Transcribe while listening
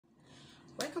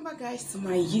Welcome back, guys, to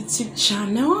my YouTube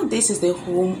channel. This is the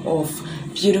home of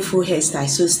beautiful hairstyles,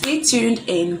 so stay tuned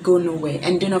and go nowhere,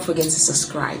 and do not forget to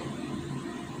subscribe.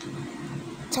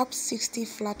 Top 60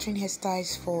 flattering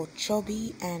hairstyles for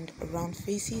chubby and round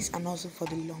faces, and also for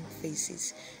the long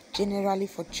faces. Generally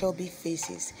for chubby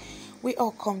faces, we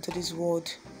all come to this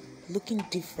world looking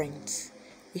different.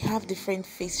 We have different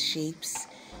face shapes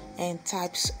and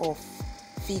types of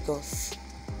figures,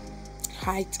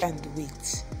 height and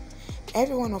weight.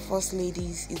 Every one of us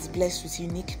ladies is blessed with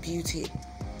unique beauty.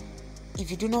 If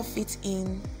you do not fit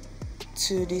in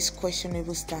to these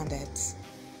questionable standards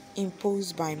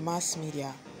imposed by mass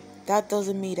media, that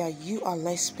doesn't mean that you are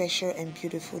less special and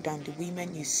beautiful than the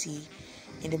women you see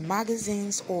in the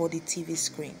magazines or the TV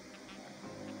screen.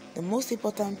 The most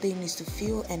important thing is to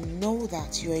feel and know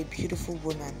that you are a beautiful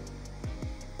woman.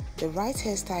 The right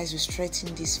hairstyles will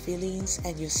strengthen these feelings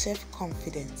and your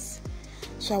self-confidence.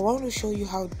 So I want to show you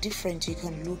how different you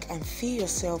can look and feel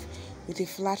yourself with a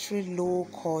flattering low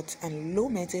cut and low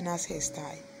maintenance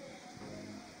hairstyle.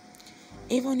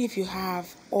 Even if you have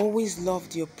always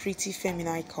loved your pretty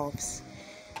feminine curves,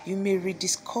 you may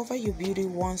rediscover your beauty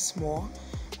once more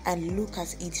and look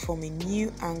at it from a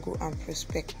new angle and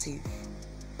perspective.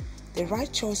 The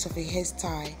right choice of a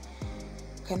hairstyle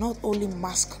can not only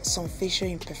mask some facial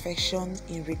imperfections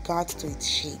in regards to its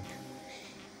shape,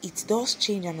 it does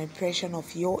change an impression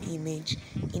of your image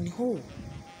in whole.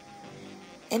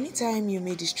 Anytime you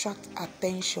may distract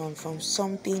attention from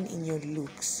something in your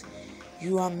looks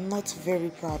you are not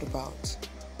very proud about,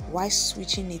 while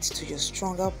switching it to your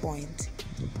stronger point,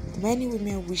 many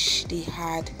women wish they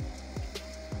had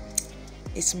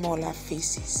a smaller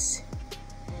faces.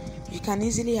 You can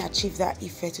easily achieve that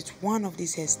effect with one of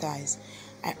these hairstyles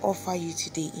I offer you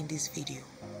today in this video.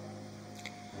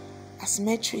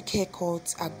 Asymmetric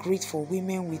haircuts are great for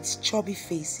women with chubby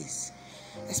faces,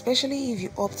 especially if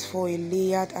you opt for a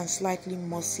layered and slightly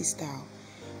mossy style.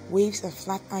 Waves and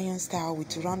flat iron style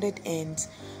with rounded ends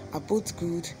are both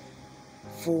good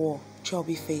for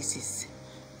chubby faces.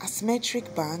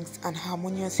 Asymmetric bangs and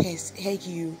harmonious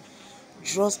haircue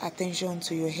draws attention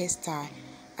to your hairstyle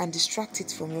and distracts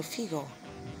it from your figure.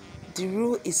 The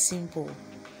rule is simple: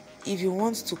 if you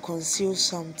want to conceal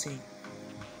something,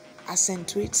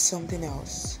 accentuate something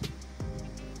else.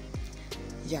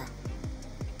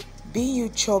 Being you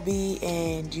chubby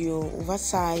and you're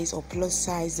oversized or plus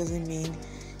size doesn't mean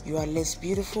you are less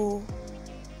beautiful.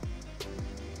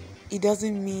 It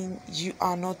doesn't mean you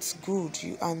are not good,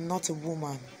 you are not a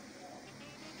woman.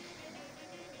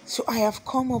 So I have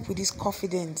come up with this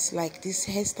confidence, like this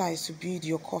hairstyle, to build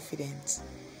your confidence.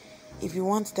 If you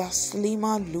want that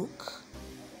slimmer look,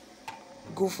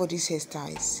 go for these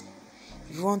hairstyles.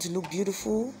 If you want to look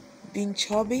beautiful, being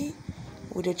chubby,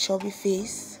 with a chubby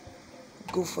face,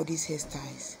 go for these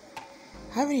hairstyles.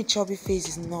 Having a chubby face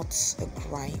is not a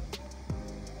crime.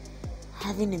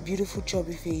 Having a beautiful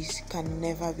chubby face can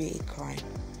never be a crime.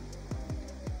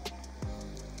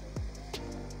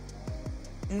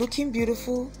 Looking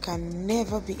beautiful can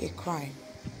never be a crime.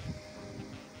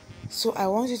 So I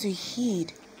want you to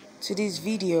heed to this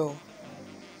video,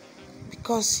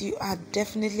 because you are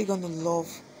definitely going to love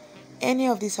any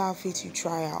of these outfits you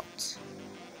try out.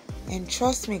 And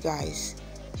trust me guys,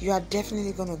 you are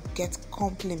definitely going to get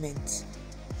compliments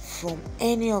from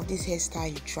any of these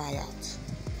hairstyles you try out.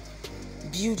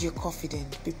 Build your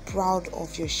confidence, be proud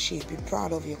of your shape, be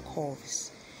proud of your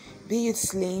curves. Be it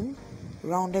slim,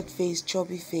 rounded face,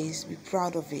 chubby face, be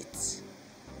proud of it.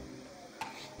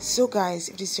 So guys,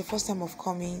 if this is your first time of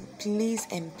coming, please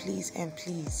and please and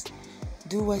please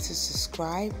do well to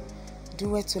subscribe,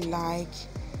 do well to like,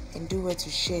 and do well to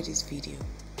share this video.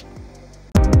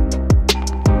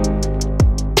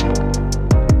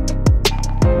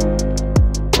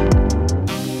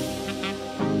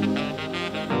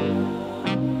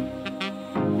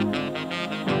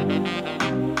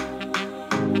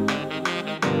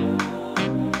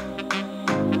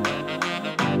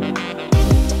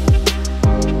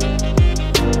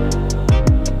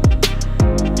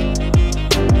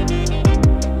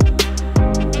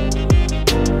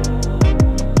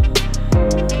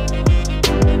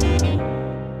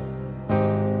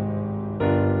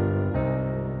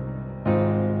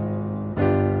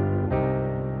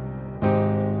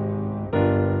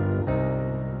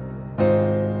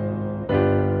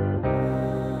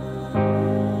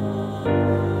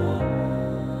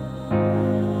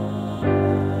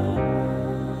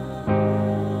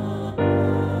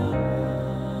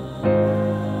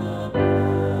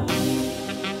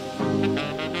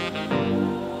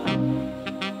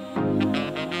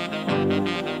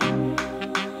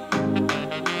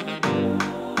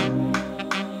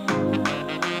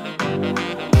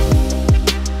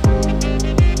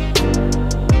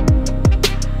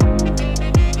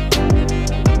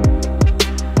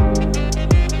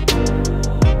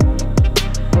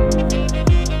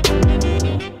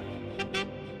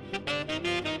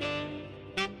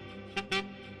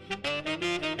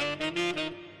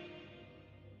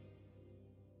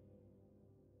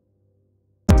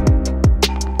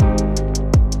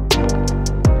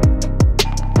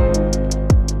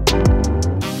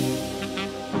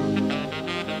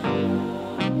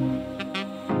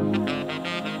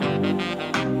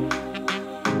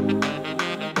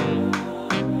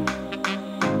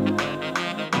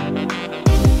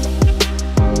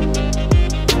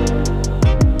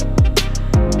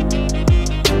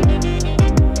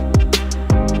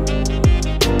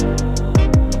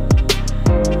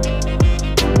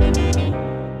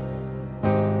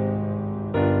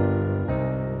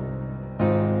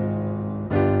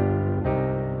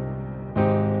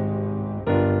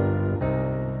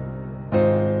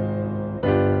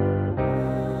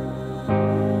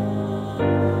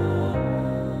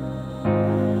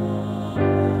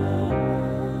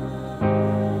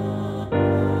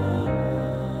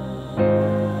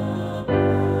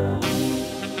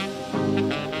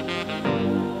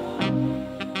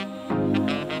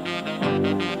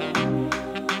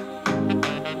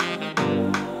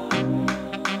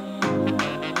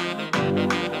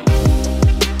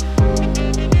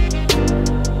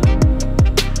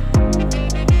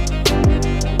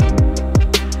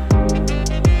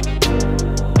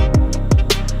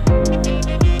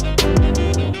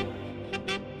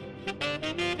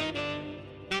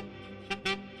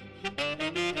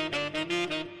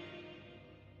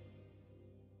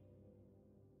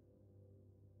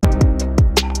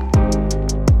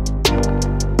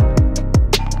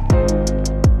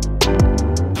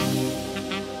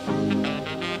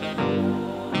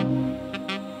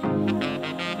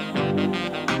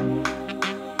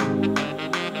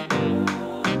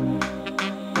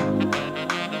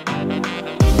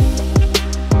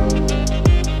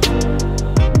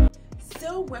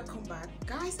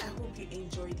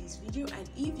 video, and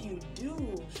if you do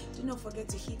not forget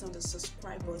to hit on the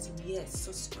subscribe button. Yes,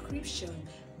 subscription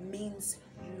means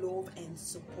love and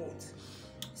support.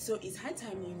 So it's high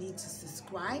time you need to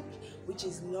subscribe, which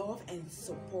is love and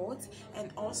support,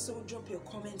 and also drop your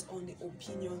comments on the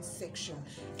opinion section.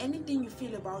 Anything you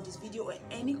feel about this video, or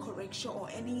any correction, or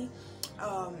any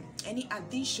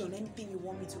addition, anything you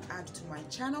want me to add to my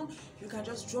channel, you can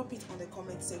just drop it on the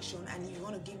comment section. And if you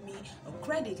want to give me a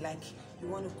credit, like you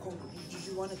want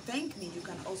to thank me, you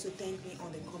can also thank me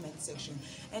on the comment section.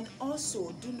 And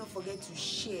also do not forget to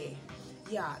share.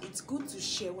 Yeah, it's good to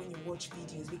share when you watch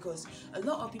videos, because a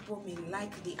lot of people may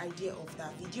like the idea of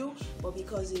that video, but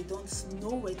because they don't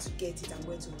know where to get it and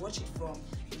where to watch it from,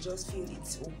 they just feel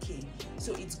it's okay.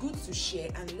 So it's good to share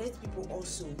and let people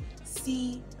also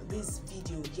see this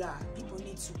video. Yeah, people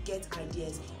need to get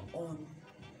ideas on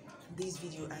this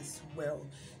video as well.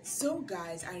 So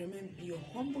guys, I remember your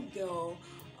humble girl,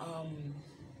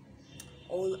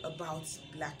 all about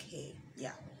black hair.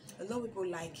 Yeah, a lot of people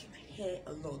like hair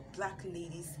a lot. Black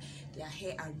ladies, their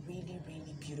hair are really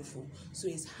beautiful. So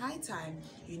it's high time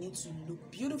you need to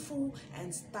look beautiful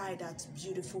and style that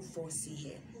beautiful 4C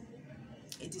hair.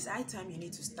 It is high time you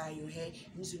need to style your hair.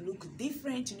 You need to look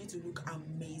different, you need to look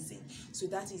amazing. So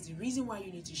that is the reason why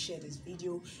you need to share this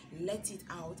video, let it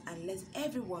out, and let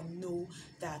everyone know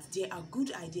that there are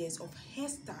good ideas of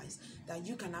hairstyles that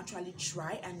you can actually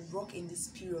try and rock in this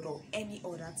period or any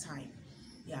other time.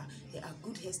 Yeah, there are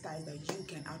good hairstyles that you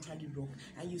can actually rock,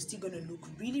 and you're still gonna look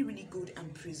really good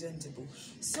and presentable.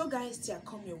 So guys, till I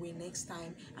come your way next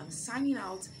time, I'm signing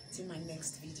out till my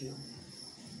next video.